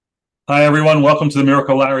Hi, everyone. Welcome to the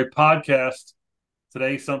Miracle Larry podcast.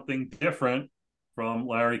 Today, something different from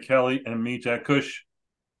Larry Kelly and me, Jack Cush.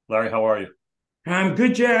 Larry, how are you? I'm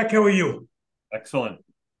good, Jack. How are you? Excellent.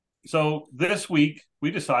 So, this week,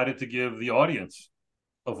 we decided to give the audience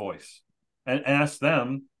a voice and ask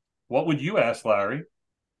them, what would you ask Larry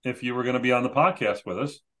if you were going to be on the podcast with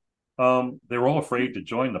us? They were all afraid to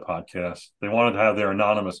join the podcast. They wanted to have their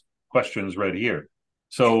anonymous questions read here.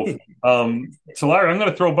 So Larry, I'm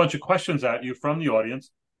going to throw a bunch of questions at you from the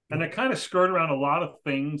audience, and they kind of skirt around a lot of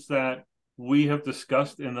things that we have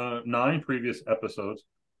discussed in the 9 previous episodes.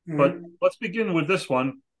 But Mhm. let's begin with this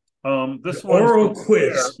one. The This one's oral from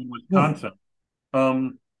Claire quiz. in Mm.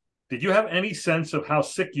 Wisconsin. Did you have any sense of how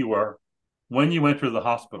sick you were when you entered the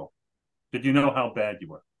hospital? Did you know how bad you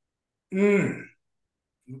were? Mm.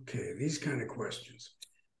 Okay, these kind of questions.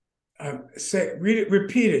 Read it,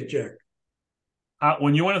 repeat it, Jack.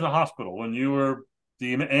 When you went to the hospital, when you were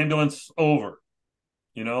the ambulance over,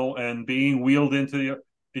 and being wheeled into the,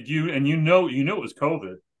 did you, and you knew it was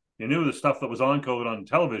COVID, you knew the stuff that was on COVID on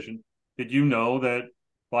television. Did you know that,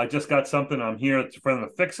 well, I just got something, I'm here for them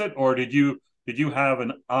to fix it? Or did you have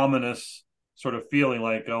an ominous sort of feeling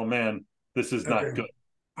like, oh man, this is not Okay. good?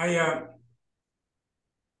 I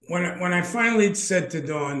when I finally said to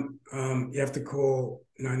Dawn, you have to call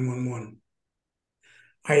 911.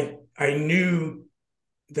 I knew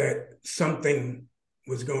that something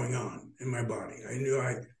was going on in my body. And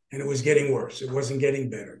it was getting worse. It wasn't getting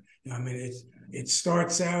better. I mean, it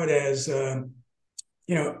starts out as the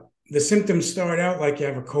symptoms start out like you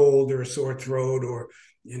have a cold or a sore throat or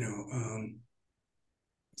you know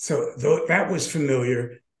that was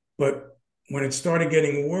familiar, but when it started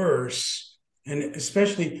getting worse, and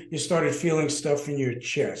especially you started feeling stuff in your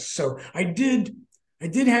chest, so I did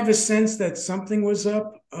have a sense that something was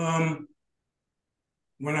up.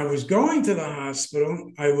 When I was going to the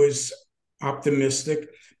hospital, I was optimistic.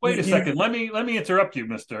 Wait a second. Let me interrupt you,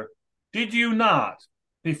 mister. Did you not,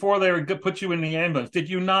 before they would put you in the ambulance, did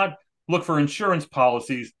you not look for insurance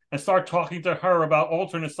policies and start talking to her about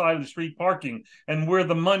alternate side of the street parking and where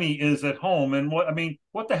the money is at home? And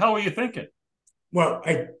what the hell were you thinking? Well,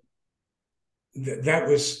 that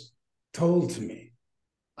was told to me.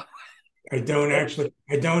 I don't actually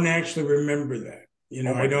remember that. Oh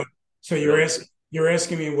I my, don't. So really? you're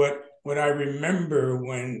asking me what I remember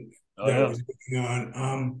when Oh that yeah. was going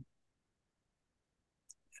on.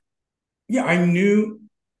 Yeah, I knew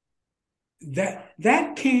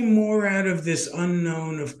that came more out of this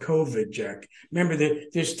unknown of COVID, Jack. Remember that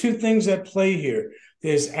there's two things at play here.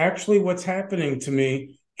 There's actually what's happening to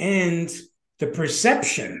me and the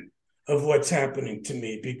perception of what's happening to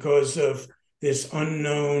me because of this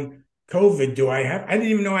unknown COVID. I didn't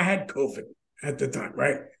even know I had COVID at the time,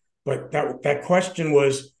 right? But that question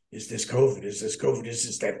was, is this COVID? Is this COVID? Is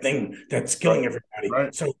this that thing that's Right. killing everybody?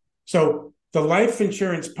 Right. So the life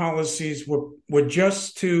insurance policies were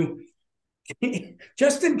just in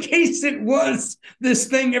case it was this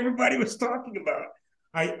thing everybody was talking about.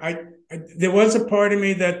 There was a part of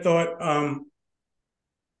me that thought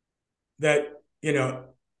that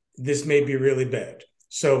this may be really bad.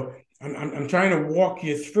 So I'm trying to walk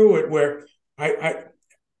you through it. Where I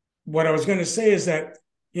what I was going to say is that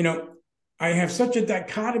you know I have such a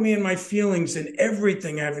dichotomy in my feelings and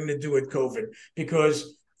everything having to do with COVID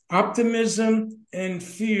because optimism and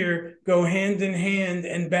fear go hand in hand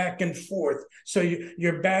and back and forth. So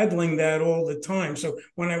you're battling that all the time. So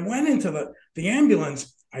when I went into the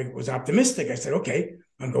ambulance, I was optimistic. I said, okay,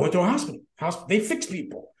 I'm going to a hospital. They fix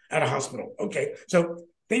people at a hospital. Okay. So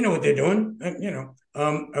they know what they're doing.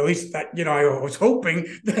 At least that, I was hoping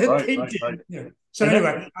that Right. they Right. Right. did. So And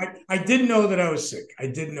that, anyway, I did know that I was sick. I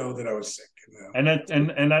did know that I was sick. and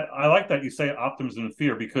that I like that you say optimism and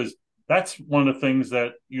fear, because that's one of the things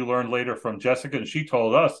that you learned later from Jessica, and she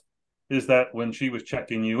told us, is that when she was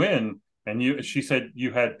checking you in, and she said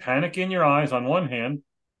you had panic in your eyes on one hand,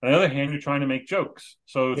 on the other hand you're trying to make jokes.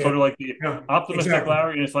 So it's Yeah, sort of like the yeah, optimistic exactly.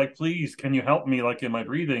 Larry, and it's like, please, can you help me, like in my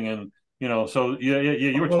breathing? And so yeah, yeah, yeah,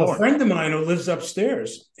 you were Well, a torn. friend of mine who lives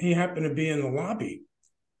upstairs, he happened to be in the lobby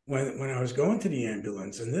when I was going to the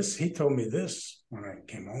ambulance, and he told me this when I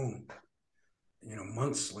came home,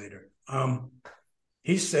 months later.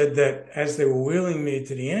 He said that as they were wheeling me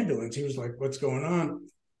to the ambulance, he was like, "What's going on?"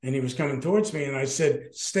 And he was coming towards me, and I said,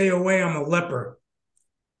 "Stay away, I'm a leper."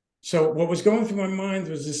 So what was going through my mind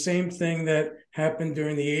was the same thing that happened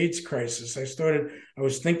during the AIDS crisis. I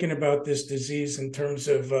was thinking about this disease in terms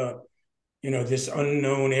of this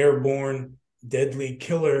unknown airborne deadly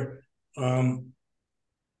killer.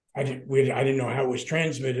 I didn't know how it was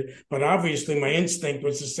transmitted, but obviously my instinct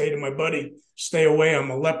was to say to my buddy, "Stay away, I'm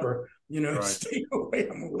a leper." Right. stay away.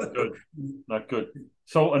 I'm a little. Good. Not good.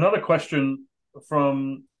 So another question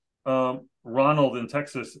from Ronald in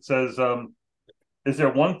Texas says, is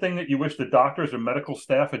there one thing that you wish the doctors or medical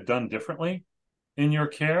staff had done differently in your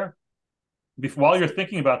care? While you're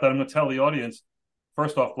thinking about that, I'm going to tell the audience,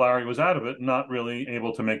 first off, Larry was out of it, not really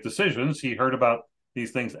able to make decisions. He heard about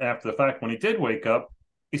these things after the fact. When he did wake up,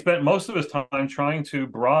 he spent most of his time trying to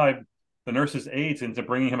bribe the nurse's aides into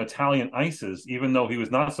bringing him Italian ices, even though he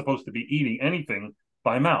was not supposed to be eating anything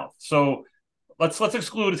by mouth. So let's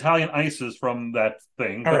exclude Italian ices from that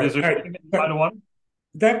thing. All But right, is there all right. something that you might But have wanted?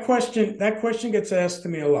 that question gets asked to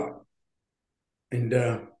me a lot, and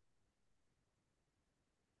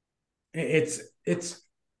it's it's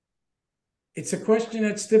it's a question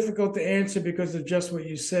that's difficult to answer because of just what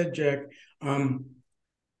you said, Jack. Um,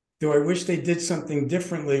 do I wish they did something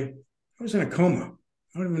differently? I was in a coma.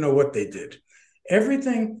 I don't even know what they did.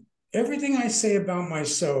 Everything, everything I say about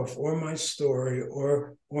myself or my story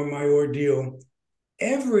or my ordeal,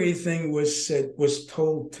 everything was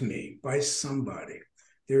told to me by somebody.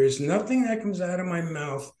 There is nothing that comes out of my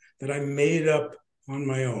mouth that I made up on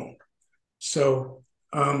my own. So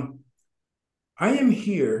I am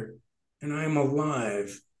here and I am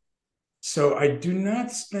alive. So I do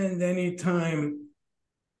not spend any time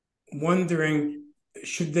wondering,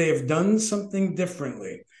 should they have done something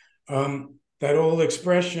differently? That old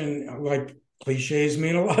expression, like cliches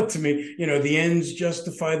mean a lot to me, the ends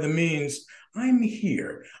justify the means. I'm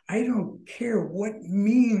here. I don't care what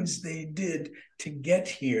means they did to get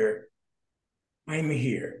here. I'm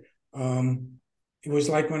here. It was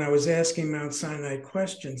like when I was asking Mount Sinai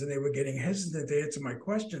questions and they were getting hesitant to answer my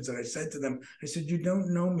questions. And I said to them, I said, you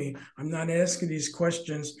don't know me. I'm not asking these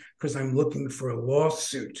questions because I'm looking for a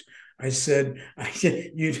lawsuit. I said,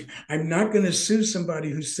 I'm not going to sue somebody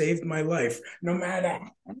who saved my life, no matter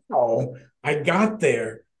how I got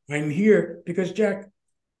there. I'm here because, Jack,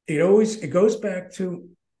 it goes back to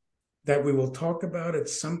that we will talk about at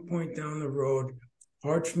some point down the road.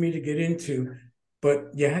 Hard for me to get into, but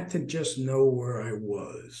you had to just know where I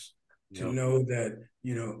was to Yep. know that,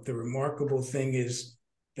 the remarkable thing is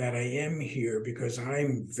that I am here because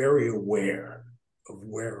I'm very aware of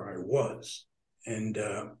where I was. And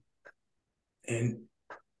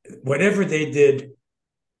whatever they did,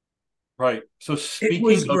 Right. So it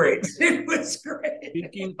was great. It was great.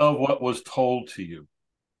 speaking of what was told to you,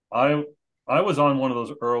 I I was on one of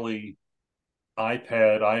those early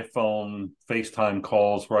iPad, iPhone, FaceTime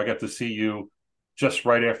calls where I got to see you just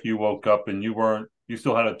right after you woke up and you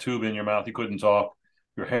still had a tube in your mouth. You couldn't talk.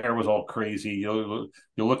 Your hair was all crazy. You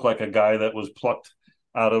look like a guy that was plucked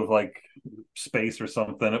out of like space or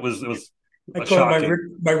something. It was I a call it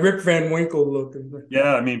shocking. my Rick Van Winkle look.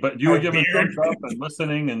 Yeah, I mean, but you My were giving beard. thumbs up and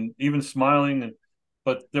listening and even smiling.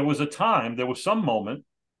 But there was a time, there was some moment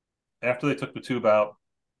after they took the tube out,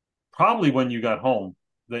 probably when you got home,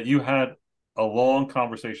 that you had a long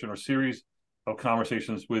conversation or series of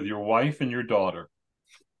conversations with your wife and your daughter.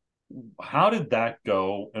 How did that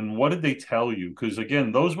go, and what did they tell you? Because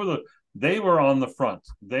again, they were on the front.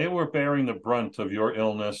 They were bearing the brunt of your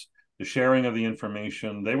illness, the sharing of the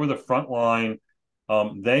information. They were the front line.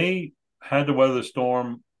 They had to weather the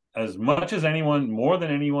storm as much as anyone, more than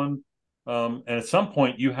anyone. And at some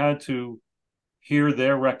point, you had to hear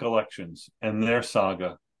their recollections and their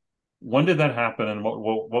saga. When did that happen, and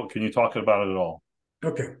what can you talk about it at all?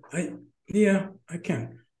 Okay. Yeah, I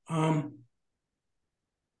can.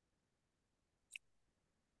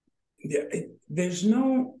 Yeah, there's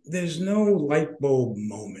no light bulb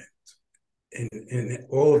moment in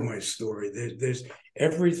all of my story. There's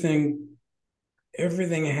everything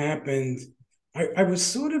happened. I was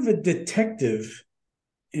sort of a detective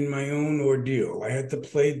in my own ordeal. I had to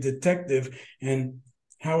play detective, and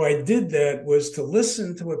how I did that was to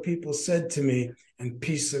listen to what people said to me and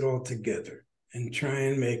piece it all together and try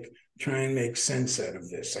and make sense out of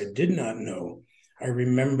this. I did not know. I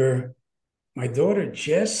remember my daughter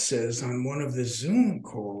Jess says on one of the Zoom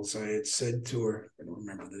calls I had said to her, I don't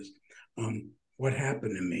remember this, what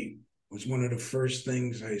happened to me was one of the first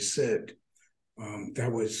things I said. I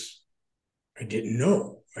didn't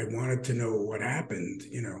know. I wanted to know what happened,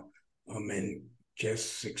 and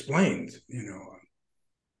Jess explained,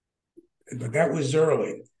 but that was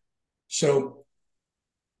early. So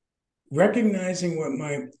recognizing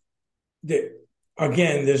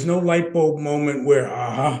again, there's no light bulb moment where,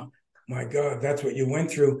 my God, that's what you went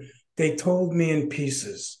through. They told me in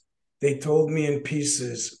pieces. They told me in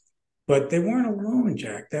pieces, but they weren't alone,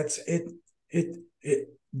 Jack. That's it. It.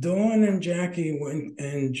 Dawn and Jackie went,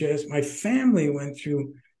 and Jess, my family went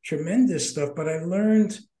through tremendous stuff, but I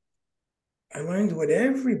learned with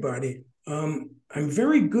everybody. I'm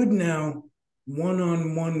very good now one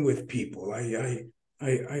on one with people. I'm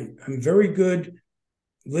very good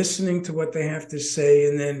listening to what they have to say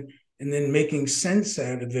and then making sense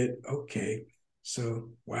out of it. Okay, so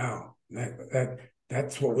wow,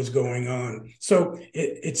 that's what was going on. So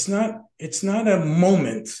it's not a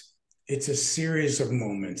moment. It's a series of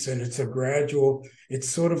moments, and it's a gradual. It's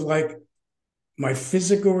sort of like my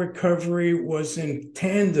physical recovery was in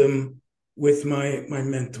tandem with my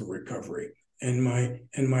mental recovery and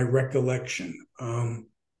my recollection.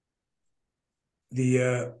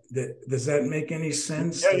 Does that make any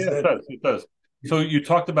sense? Yeah, Does yeah, it that does. It does. So you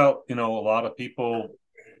talked about, a lot of people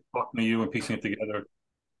talking to you and piecing it together.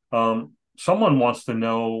 Someone wants to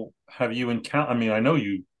know, have you encountered, I mean, I know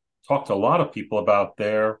you talked to a lot of people about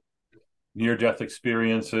their near-death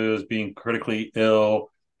experiences, being critically ill.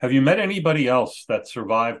 Have you met anybody else that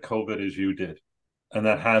survived COVID as you did and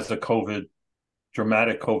that has a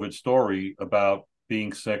dramatic COVID story about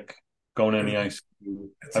being sick, going in the ICU?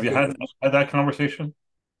 that's a Have you good had that conversation?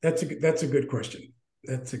 that's a good question.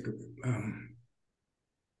 That's a good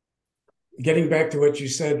getting back to what you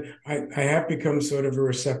said, I have become sort of a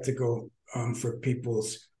receptacle for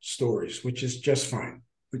people's stories, which is just fine.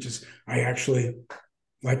 Which is I actually,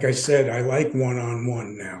 like I said, I like one on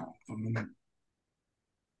one now.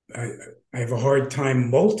 I, I have a hard time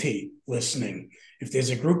multi listening. If there's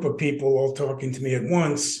a group of people all talking to me at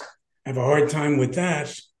once, I have a hard time with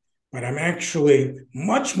that. But I'm actually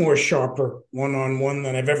much more sharper one on one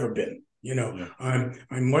than I've ever been. Yeah.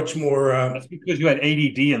 I'm much more. That's because you had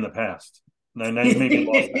ADD in the past. Now you maybe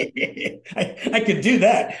lost that. I could do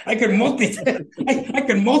that. I could multi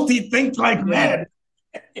think like Yeah. mad.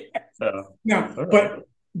 Now, All right. but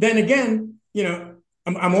then again,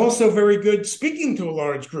 I'm also very good speaking to a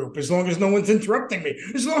large group as long as no one's interrupting me.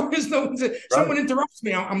 As long as Right. someone interrupts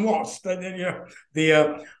me, I'm lost.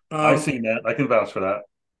 The I seen that. I can vouch for that.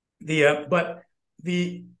 but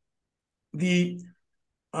the the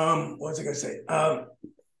what was I going to say? So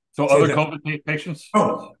Say other that. COVID patients?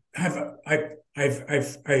 Oh,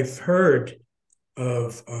 I've heard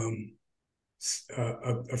of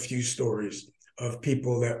a few stories of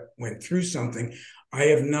people that went through something. I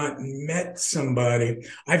have not met somebody.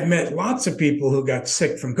 I've met lots of people who got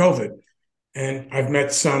sick from COVID, and I've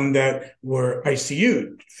met some that were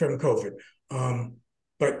ICU'd from COVID.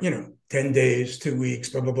 But 10 days, 2 weeks,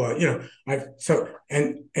 blah blah blah. I've so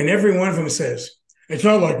and every one of them says it's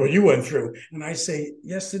not like what you went through, and I say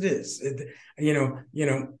yes, it is.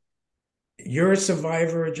 You're a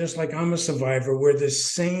survivor just like I'm a survivor. We're the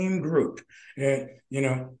same group. And,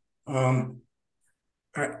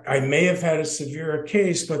 I may have had a severer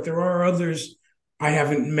case, but there are others. I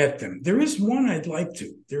haven't met them. There is one I'd like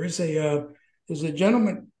to. There's a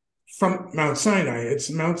gentleman from Mount Sinai. It's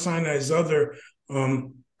Mount Sinai's other.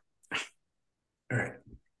 All right,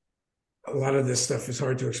 a lot of this stuff is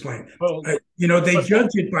hard to explain. Well, They but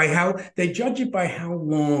judge it by how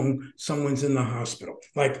long someone's in the hospital.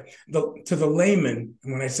 Like to the layman,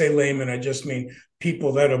 and when I say layman, I just mean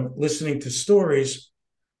people that are listening to stories.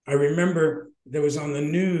 I remember there was on the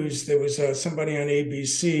news. There was somebody on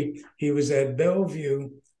ABC. He was at Bellevue,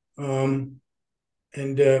 and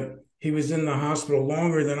he was in the hospital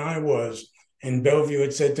longer than I was. And Bellevue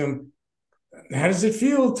had said to him, "How does it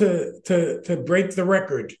feel to break the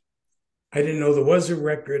record?" I didn't know there was a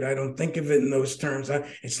record. I don't think of it in those terms.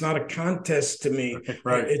 It's not a contest to me.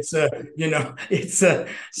 right. It's a, it's a,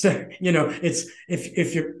 so, it's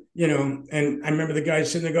if you're, and I remember the guy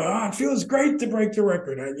sitting there go, "Oh, it feels great to break the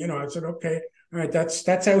record." I said, "Okay, all right,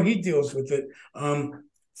 that's how he deals with it."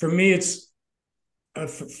 For me, it's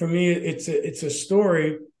a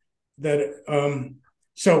story that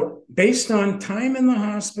so based on time in the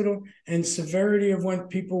hospital and severity of what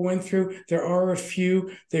people went through, there are a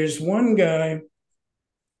few. There's one guy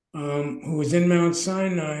who was in Mount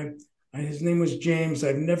Sinai. His name was James.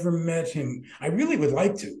 I've never met him. I really would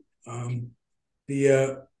like to.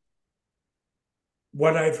 The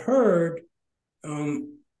What I've heard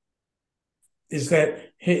is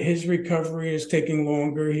that his recovery is taking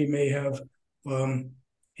longer. He may have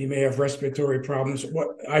respiratory problems. What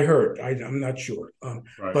I heard, I'm not sure.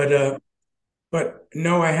 Right. But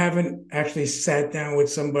no, I haven't actually sat down with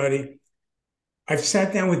somebody. I've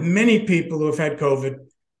sat down with many people who have had COVID,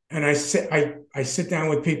 and I sit down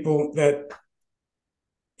with people that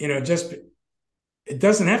just it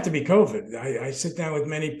doesn't have to be COVID. I sit down with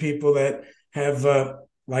many people that have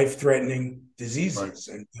life-threatening Right. diseases,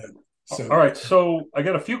 and All right. So I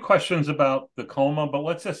got a few questions about the coma, but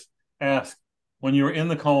let's just ask, when you were in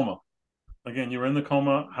the coma, again, you were in the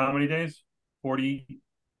coma how many days? 43?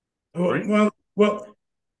 well,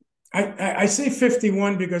 I say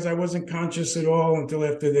 51 because I wasn't conscious at all until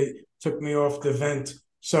after they took me off the vent.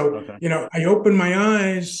 So, Okay. I opened my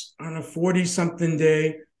eyes on a 40 something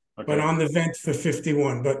day, but Okay. on the vent for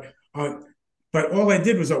 51. But all I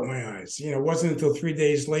did was open my eyes. It wasn't until 3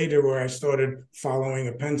 days later where I started following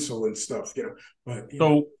a pencil and stuff. But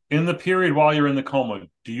So in the period while you're in the coma,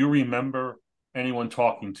 do you remember anyone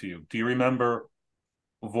talking to you? Do you remember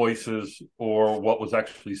voices or what was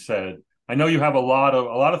actually said? I know you have a lot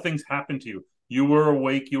of things happen to you. You were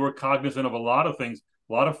awake, you were cognizant of a lot of things,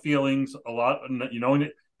 a lot of feelings, a lot, you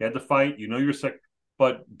had to fight, you're sick.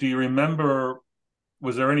 But do you remember,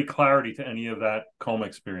 was there any clarity to any of that coma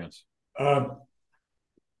experience? uh,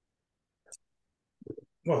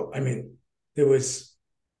 well, I mean, there was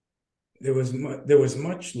there was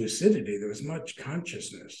much lucidity, there was much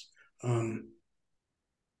consciousness. Um,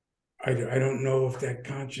 I don't know if that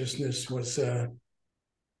consciousness was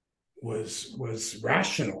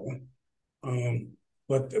rational, um,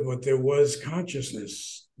 but there was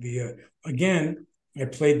consciousness. The Again, I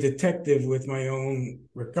played detective with my own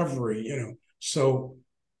recovery. So,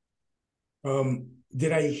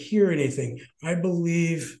 did I hear anything? I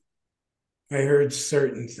believe I heard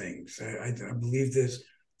certain things. I believe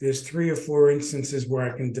there's 3 or 4 instances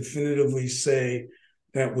where I can definitively say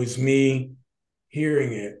that was me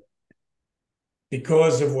hearing it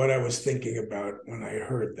because of what I was thinking about when I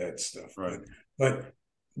heard that stuff. Right. But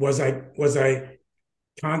was I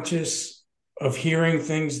conscious of hearing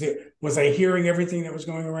things? Was I hearing everything that was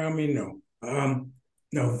going around me? No,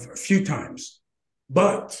 no, a few times,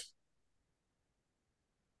 but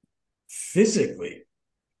physically,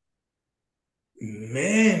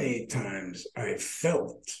 many times I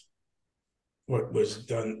felt what was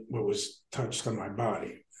done, what was touched on my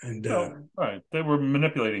body, and So, right. They were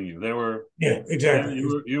manipulating you. yeah, And exactly. you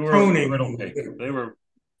It's were you were a griddle toning. cake. They were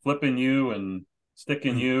flipping you and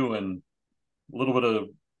sticking you and a little bit of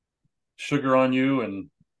sugar on you, and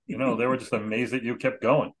they were just amazed that you kept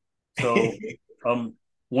going. So, um,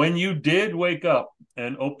 when you did wake up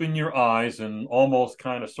and open your eyes and almost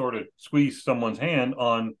kind of sort of squeeze someone's hand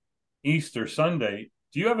on Easter Sunday,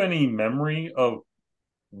 do you have any memory of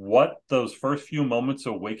what those first few moments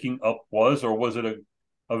of waking up was, or was it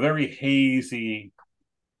a very hazy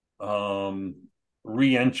um,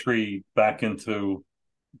 re-entry back into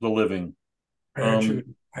the living? I actually,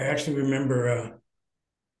 Um, I actually remember.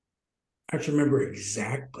 I actually remember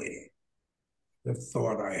exactly the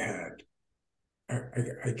thought I had.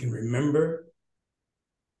 I can remember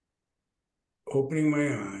opening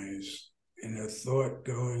my eyes and a thought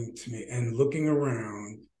going to me and looking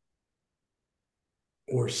around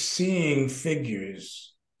or seeing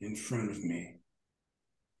figures in front of me.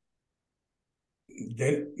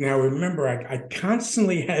 Then now remember, I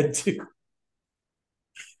constantly had to.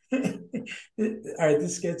 All right,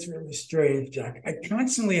 this gets really strange, Jack. I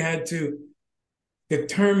constantly had to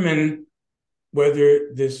determine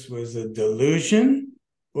whether this was a delusion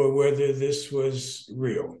or whether this was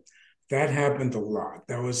real. That happened a lot.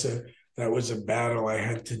 That was a battle I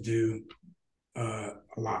had to do a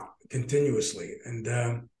lot continuously,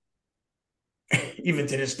 and even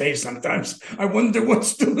to this day, sometimes I wonder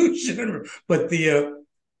what's delusion. But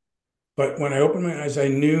when I opened my eyes, I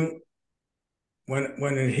knew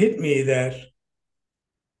when it hit me that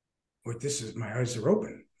what this is. My eyes are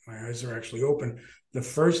open. My eyes are actually open. The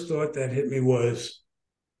first thought that hit me was,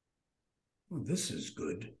 "Oh, this is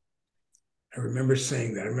good." I remember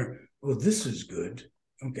saying that. I remember, "Oh, this is good."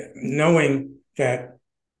 Okay, knowing that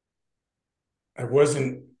I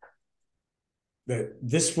wasn't that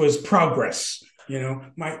this was progress.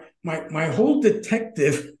 My whole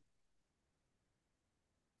detective,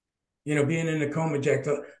 being in a coma, Jack,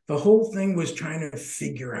 the whole thing was trying to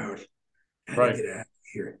figure out how to right. get out of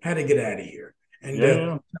here, how to get out of here. And Yeah, yeah,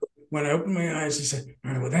 yeah. when I opened my eyes, I said,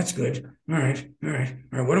 "All right, well, that's good. All right, all right,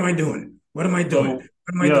 all right. What am I doing? What am I doing? So,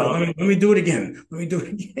 What am I doing? yeah, Let me do it again. Let me do it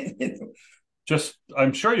again." just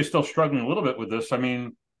I'm sure you're still struggling a little bit with this. I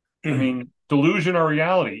Mhm. mean, delusion or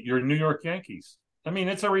reality? You're New York Yankees. I mean,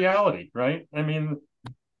 it's a reality, right? I mean,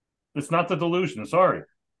 it's not the delusion. Sorry.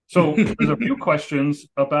 So, there's a few questions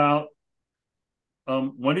about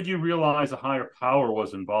when did you realize a higher power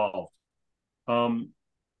was involved? Um,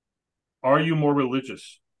 are you more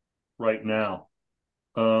religious right now?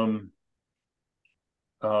 Um,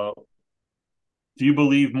 uh, do you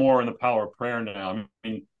believe more in the power of prayer now? I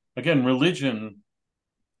mean, again, religion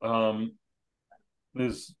um,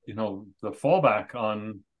 is the fallback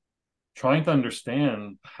on trying to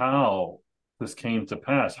understand how this came to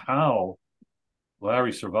pass, how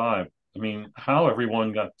Larry survived. I mean, how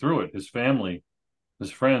everyone got through it, his family,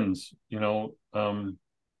 his friends.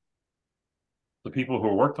 the people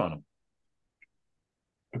who worked on them.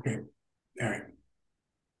 Okay. All right.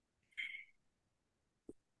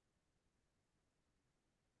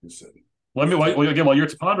 Let me again while you're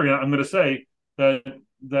pondering. I'm going to say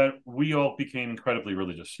that we all became incredibly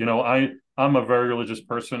religious. I'm a very religious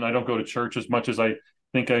person. I don't go to church as much as I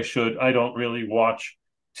think I should. I don't really watch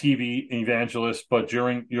TV evangelists, but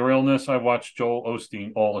during your illness, I watched Joel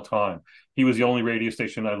Osteen all the time. He was the only radio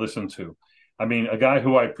station I listened to. I mean, a guy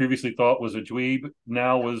who I previously thought was a dweeb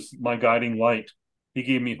now was my guiding light. He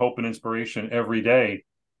gave me hope and inspiration every day,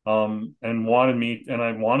 and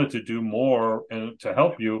I wanted to do more and to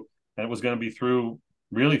help you, and it was going to be through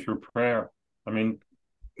prayer. I mean,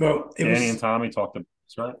 Well, it Danny and was, Tommy talked about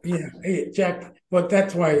this, right? yeah, hey, Jack. But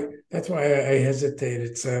that's why I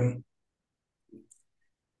hesitate.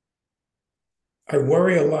 I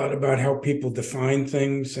worry a lot about how people define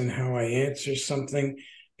things and how I answer something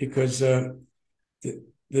because the,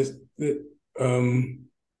 the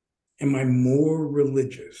am I more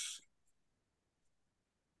religious?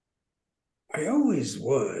 I always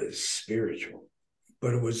was spiritual,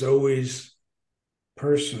 but it was always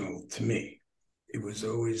personal to me. It was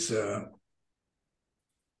always, I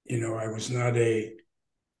was not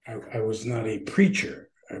I was not a preacher.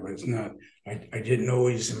 I didn't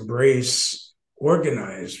always embrace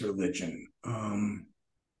organized religion.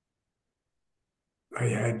 I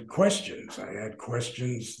had questions. I had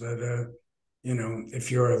questions that,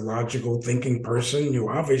 if you're a logical thinking person, you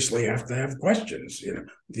obviously have to have questions.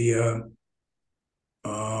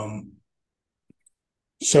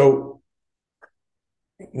 So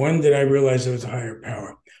when did I realize there was a higher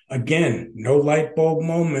power? Again, no light bulb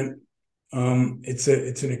moment. It's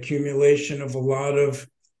an accumulation of a lot of.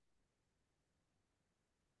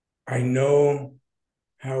 I know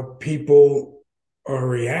how people are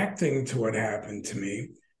reacting to what happened to me.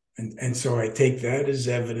 And so I take that as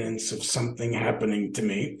evidence of something happening to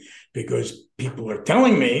me because people are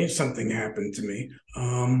telling me something happened to me.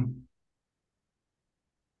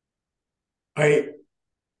 I,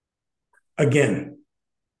 again,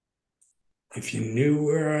 if you knew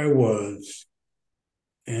where I was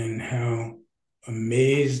and how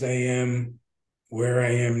amazed I am where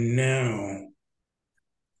I am now,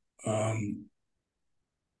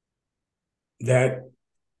 that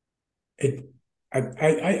it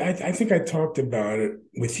I think I talked about it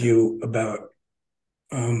with you about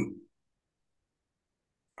I'm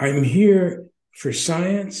here for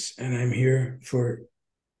science and I'm here for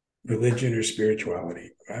religion or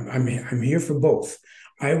spirituality. I'm here for both.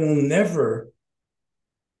 I will never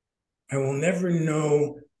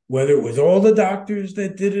know whether it was all the doctors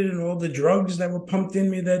that did it and all the drugs that were pumped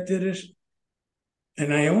in me that did it.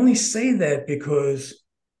 And I only say that because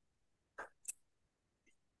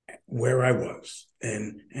where I was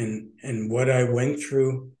and what I went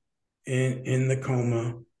through in the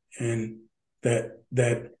coma, and that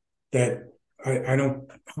I don't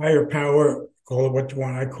higher power, call it what you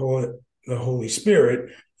want. I call it the Holy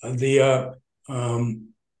Spirit. The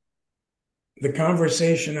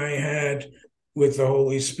conversation I had with the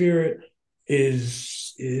Holy Spirit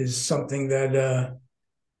is something that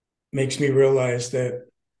makes me realize that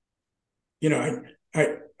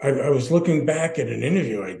I was looking back at an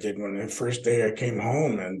interview I did when the first day I came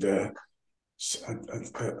home, and a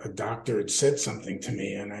doctor had said something to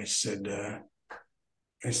me, and I said I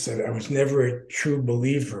was never a true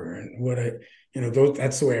believer, and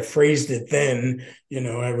that's the way I phrased it then.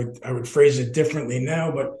 I would phrase it differently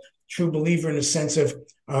now, but true believer in the sense of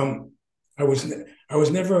I was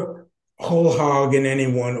never whole hog in any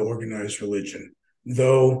one organized religion,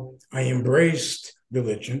 though I embraced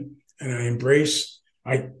religion and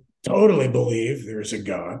I totally believe there is a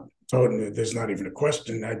God. Totally, there's not even a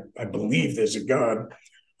question. I believe there's a God.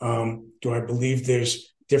 Do I believe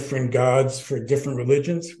there's different gods for different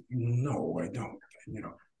religions? No, I don't.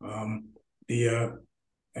 The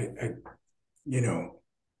I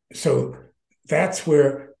so that's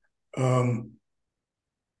where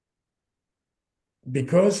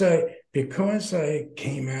because I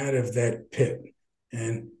came out of that pit,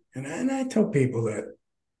 and I tell people that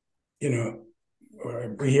you know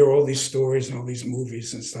we hear all these stories and all these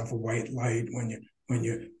movies and stuff of white light when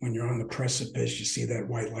you're on the precipice, you see that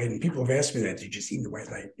white light, and people have asked me that, did you see the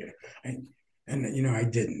white light? I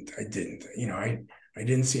didn't. I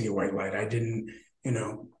didn't see any white light. I didn't.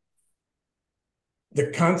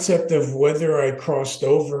 The concept of whether I crossed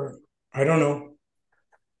over, I don't know.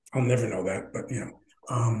 I'll never know that, but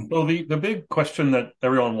So the big question that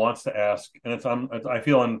everyone wants to ask, and I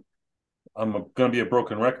feel I'm going to be a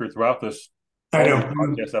broken record throughout this, I all these know.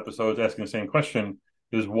 podcast episodes asking the same question,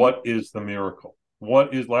 is what is the miracle?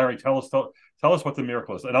 What is, Larry, tell Tell us what the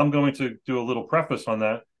miracle is. And I'm going to do a little preface on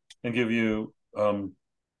that and give you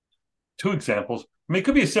two examples. I mean, it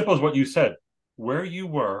could be as simple as what you said. Where you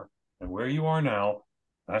were and where you are now,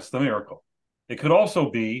 that's the miracle. It could also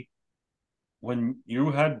be when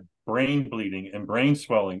you had brain bleeding and brain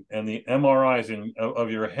swelling and the MRIs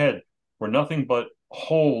of your head were nothing but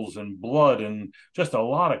holes and blood and just a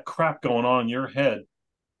lot of crap going on in your head.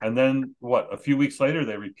 And then a few weeks later,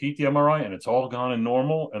 they repeat the MRI and it's all gone and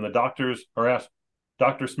normal. And the doctors are asked,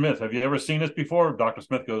 Dr. Smith, have you ever seen this before? Dr.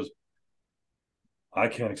 Smith goes, I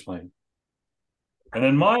can't explain. And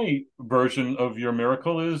then my version of your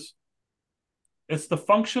miracle is it's the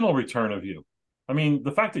functional return of you. I mean,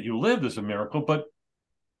 the fact that you lived is a miracle, but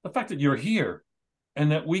the fact that you're here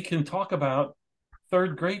and that we can talk about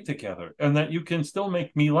third grade together and that you can still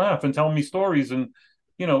make me laugh and tell me stories and,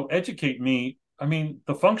 educate me. I mean,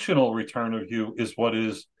 the functional return of you is what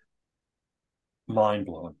is mind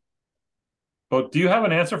blowing. But do you have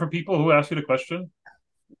an answer for people who ask you the question?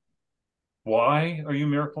 Why are you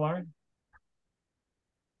Miracle Larry?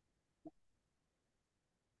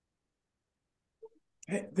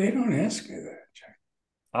 They don't ask me that, Jack.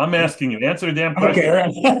 I'm asking you. Answer the damn question.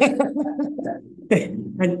 Okay,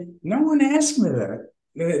 right. No one asked me that.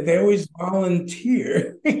 They always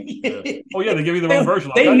volunteer. Yeah. Oh yeah, they give you their own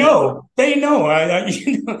version. They know. They know.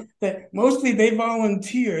 Mostly they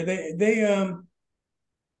volunteer.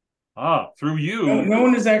 Through you. No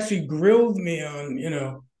one has actually grilled me on,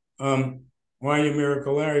 why are you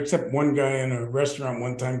Miracle Larry? Except one guy in a restaurant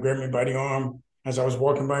one time grabbed me by the arm as I was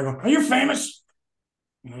walking by and go, "Are you famous?"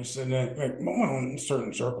 And I said, well, in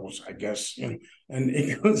certain circles, I guess. And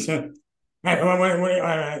he goes, I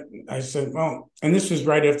said, well, and this was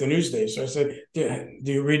right after Newsday. So I said, do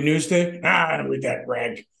you read Newsday? I don't read that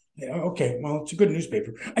rag. Okay, well, it's a good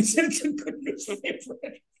newspaper. I said, it's a good newspaper.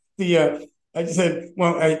 I said,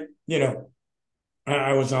 well,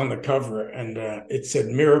 I was on the cover and it said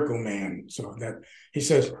Miracle Man. So that he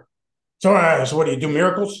says, so what do you do,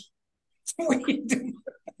 miracles? What do you do?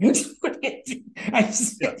 I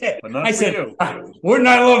said, we're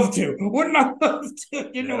not allowed to. We're not allowed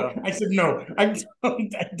to. I said, no, I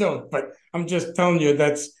don't. But I'm just telling you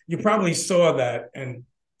you probably saw that, and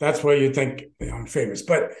that's why you think I'm famous.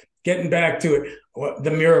 But getting back to it, the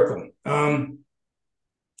miracle.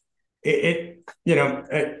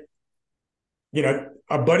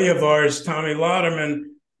 A buddy of ours, Tommy Lauderman,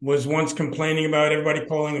 was once complaining about everybody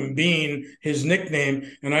calling him Bean, his nickname,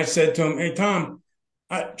 and I said to him, "Hey, Tom.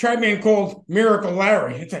 Try being called Miracle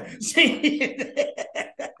Larry."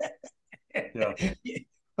 Yeah.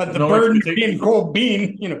 But the burden of being called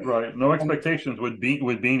Bean, Right. No expectations with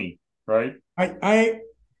Beanie, right?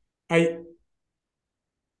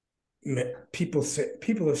 People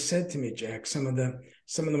have said to me, Jack, some of the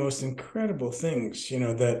most incredible things,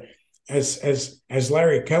 that as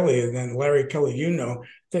Larry Kelly and then Larry Kelly,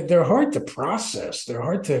 that they're hard to process. They're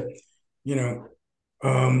hard to,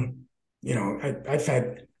 I've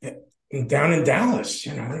had down in Dallas,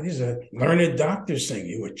 there's a learned doctor saying,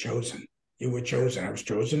 you were chosen. I was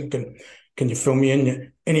chosen. Can you fill me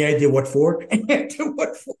in? Any idea what for?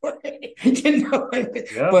 What for?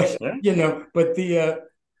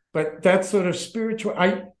 But that sort of spiritual,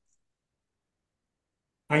 I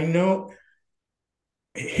know.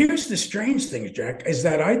 Here's the strange thing, Jack, is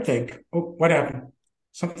that I think, what happened?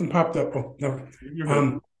 Something popped up. Oh, no.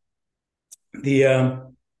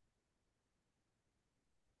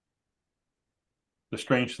 The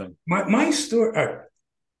strange thing. My story,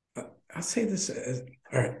 I'll say this.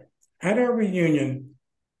 All right. At our reunion,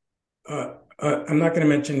 I'm not going to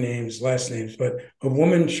mention last names, but a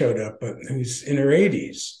woman showed up who's in her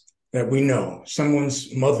 80s that we know.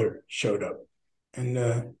 Someone's mother showed up and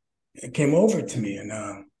it came over to me and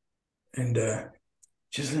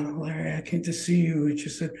she said, "Oh, Larry, I came to see you." And she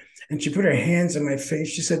said, and she put her hands on my face.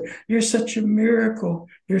 She said, "You're such a miracle.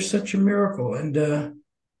 You're such a miracle." And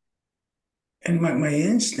my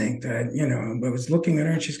instinct, I was looking at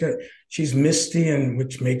her and she's misty, and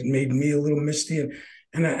which made me a little misty.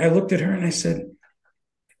 And I looked at her and I said,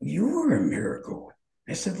 "You're a miracle."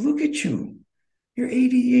 I said, "Look at you. You're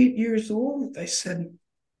 88 years old." I said,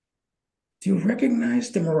 "Do you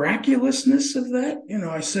recognize the miraculousness of that?"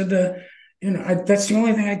 I said, that's the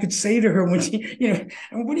only thing I could say to her when she,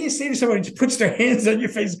 what do you say to somebody who puts their hands on your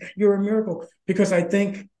face? You're a miracle. Because I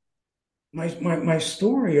think my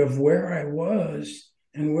story of where I was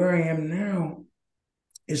and where I am now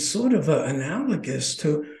is sort of analogous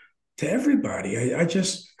to everybody. I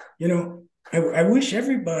just, I wish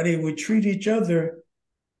everybody would treat each other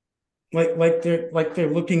like they're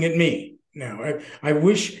looking at me now. I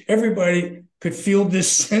wish everybody could feel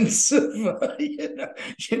this sense of,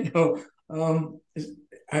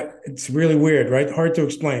 It's really weird, right? Hard to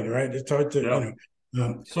explain, right? It's hard to,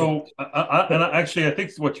 Yeah. So, actually, I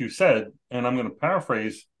think what you said, and I'm going to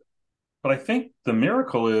paraphrase, but I think the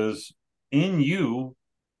miracle is in you,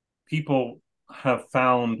 people have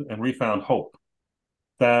found and refound hope.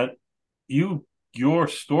 That your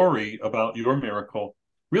story about your miracle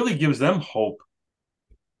really gives them hope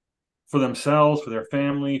for themselves, for their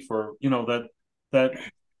family, for that that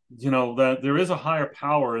there is a higher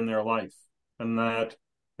power in their life, and that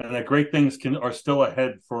great things can are still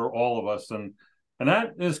ahead for all of us, and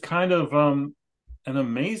that is kind of an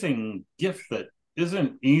amazing gift that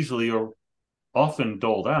isn't easily or often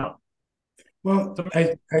doled out. well,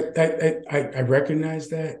 I recognize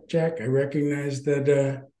that, Jack. I recognize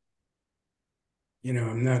that,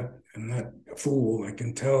 I'm not a fool. I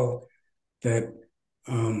can tell that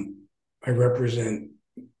I represent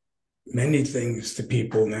many things to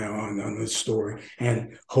people now on this story,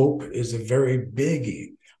 and hope is a very biggie.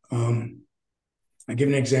 I give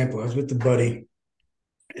an example. I was with the buddy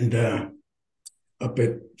and up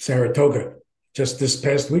at Saratoga just this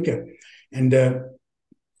past weekend, and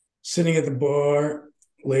sitting at the bar.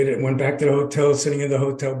 Later, went back to the hotel, sitting in the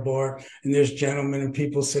hotel bar, and there's gentlemen and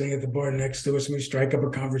people sitting at the bar next to us, and we strike up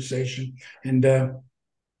a conversation. And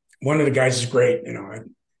one of the guys is great,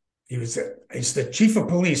 he's the chief of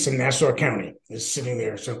police in Nassau County. Is sitting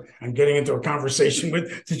there, so I'm getting into a conversation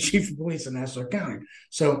with the chief of police in Nassau County.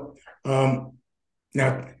 So now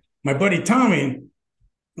my buddy Tommy,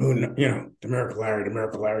 who the Miracle Larry, blah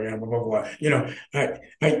blah blah.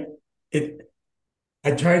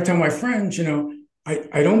 I try to tell my friends,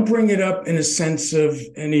 I don't bring it up in a sense of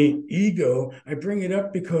any ego. I bring it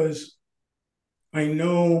up because I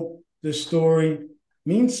know the story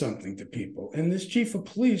means something to people. And this chief of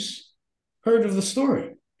police heard of the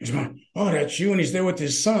story. He's going, oh, that's you. And he's there with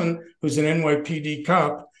his son, who's an NYPD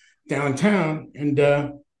cop downtown. And,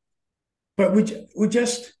 but we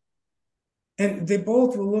just, and they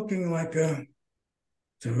both were looking like,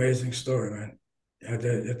 it's an amazing story, man.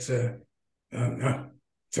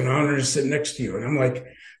 It's an honor to sit next to you. And I'm like,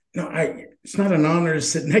 no, it's not an honor to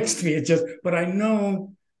sit next to me. It's just, but I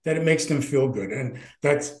know that it makes them feel good. And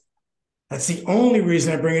that's the only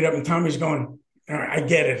reason I bring it up. And Tommy's going, all right, I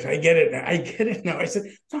get it now. I said,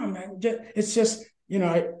 Tom, man, it's just,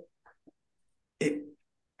 I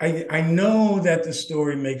know that the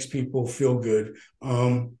story makes people feel good.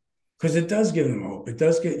 Because it does give them hope. It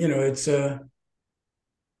does get, it's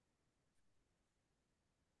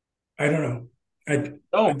I don't know.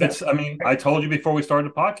 I told you before we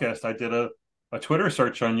started the podcast, I did a Twitter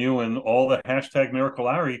search on you, and all the hashtag Miracle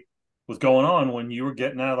Larry was going on when you were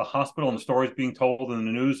getting out of the hospital, and the stories being told in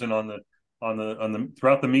the news and on the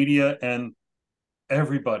throughout the media, and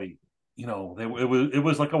everybody, it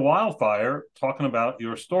was like a wildfire talking about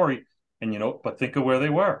your story. And but think of where they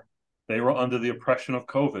were. They were under the oppression of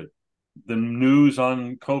COVID. The news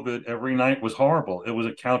on COVID every night was horrible. It was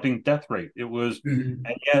a counting death rate. It was, Mhm.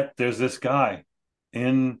 and yet there's this guy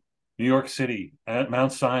in New York City at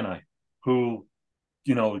Mount Sinai who,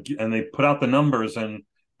 and they put out the numbers, and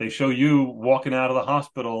they show you walking out of the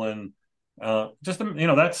hospital, and that's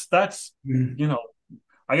Mhm.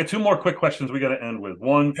 I got two more quick questions we got to end with.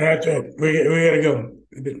 One, That's it. We got to go.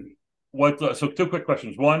 so two quick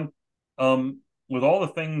questions. One, with all the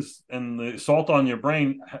things and the assault on your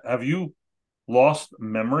brain, have you lost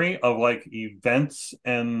memory of like events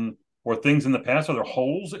and or things in the past? Are there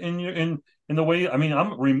holes in your in the way? I mean,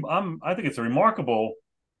 I think it's remarkable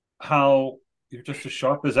how you're just as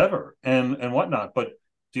sharp as ever and whatnot. But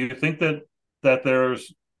do you think that there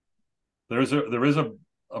is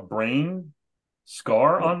a brain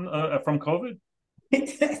scar on from COVID?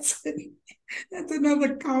 that's, that's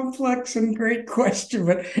another complex and great question,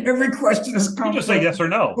 but every question is You just say complex. yes or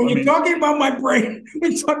no. When you're talking about my brain,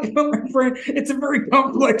 it's a very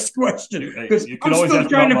complex question because you could I'm always still ask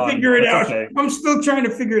trying about to mine. figure it That's out. okay. I'm still trying to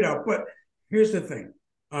figure it out. But here's the thing.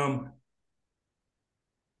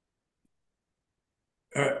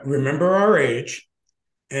 Remember our age.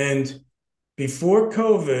 And before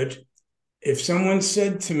COVID, if someone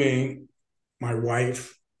said to me, my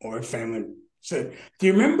wife or a family said, do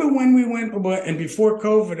you remember when we went? And before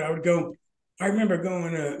COVID, I would go, I remember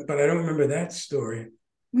going but I don't remember that story.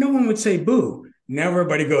 No one would say boo. Now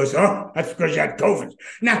everybody goes, oh, that's because you had COVID.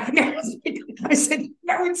 Now I said,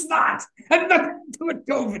 no, it's not. I had nothing to do with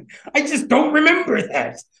COVID. I just don't remember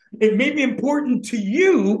that. It may be important to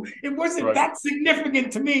you. It wasn't Right. that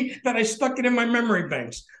significant to me that I stuck it in my memory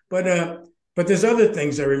banks. But there's other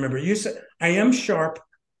things I remember. You said I am sharp,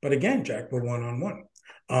 but again, Jack, we're one on one.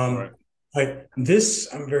 Right.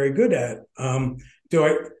 I'm very good at. Do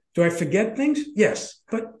I? Do I forget things? Yes,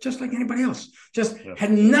 but just like anybody else, just Yeah.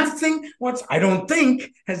 had nothing. I don't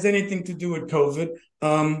think has anything to do with COVID.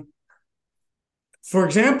 For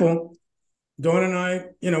example, Dawn and I,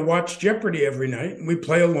 watch Jeopardy every night, and we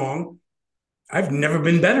play along. I've never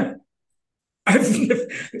been better. I've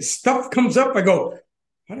Stuff comes up. I go,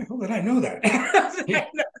 how the hell did I know that? Keep, I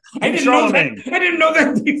keep didn't know that. Charlemagne. I didn't know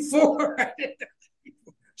that before.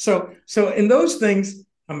 So in those things,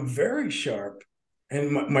 I'm very sharp,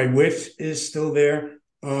 and my wit is still there.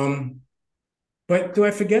 But do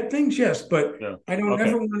I forget things? Yes, but Yeah. I don't Okay.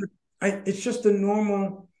 ever want to. It's just a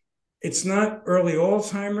normal. It's not early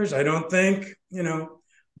Alzheimer's. I don't think. All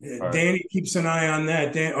right. Danny keeps an eye on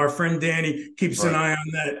that. Our friend Danny keeps an Right. eye on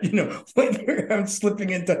that. Whether I'm slipping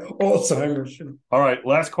into Alzheimer's. All right.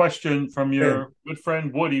 Last question from Yeah. your good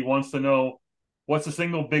friend Woody wants to know what's the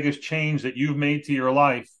single biggest change that you've made to your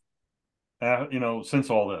life, since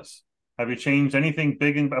all this? Have you changed anything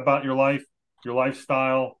big about your life, your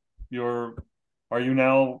lifestyle? Are you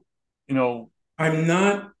now, you know, I'm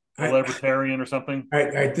not. a libertarian or something?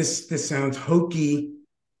 This sounds hokey,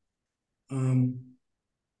 um,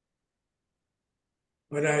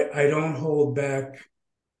 but I don't hold back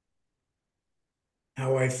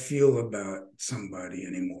how I feel about somebody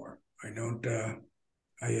anymore. I don't.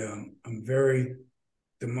 I'm very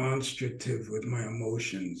demonstrative with my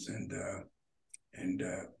emotions, and I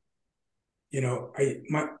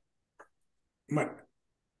my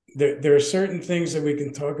there are certain things that we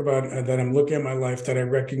can talk about that I'm looking at my life that I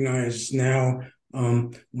recognize now.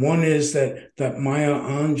 One is that Maya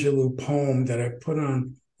Angelou poem that I put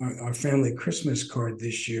on our family Christmas card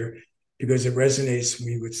this year because it resonates with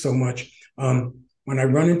me with so much. When I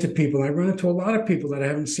run into people, I run into a lot of people that I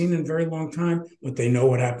haven't seen in a very long time, but they know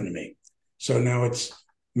what happened to me. So now it's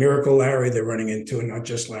Miracle Larry they're running into, and not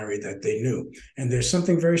just Larry that they knew. And there's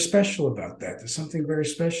something very special about that. There's something very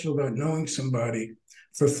special about knowing somebody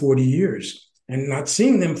for 40 years and not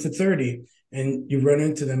seeing them for 30, and you run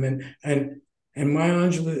into them. And Maya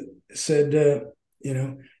Angelou said,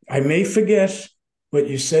 I may forget what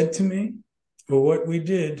you said to me or what we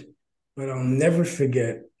did, but I'll never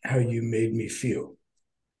forget how you made me feel.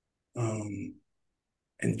 And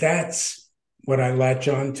that's what I latch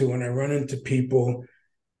on to when I run into people.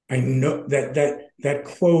 I know that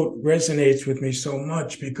quote resonates with me so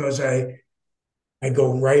much because I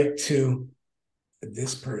go right to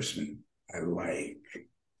this person I like,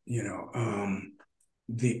 do you know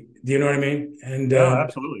what I mean? And Yeah,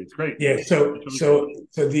 absolutely. It's great. yeah, It's really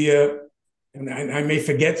great. and I may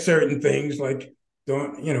forget certain things like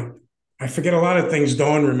Dawn, I forget a lot of things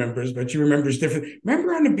Dawn remembers, but she remembers different.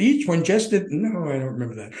 Remember on the beach when Jess did? No, I don't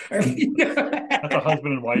remember that. That's a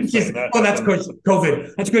husband and wife saying that. Oh, that's because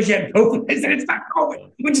COVID. That's because you had COVID. I said it's not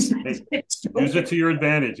COVID. We just Hey, it's use it COVID. to your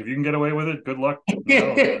advantage. If you can get away with it, good luck. All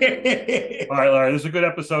right, Larry, this is a good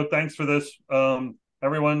episode. Thanks for this.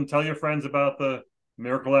 Everyone, tell your friends about the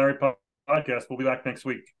Miracle Larry podcast. We'll be back next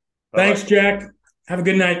week. Bye bye. Thanks, Jack. Have a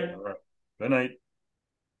good night. All right. Good night.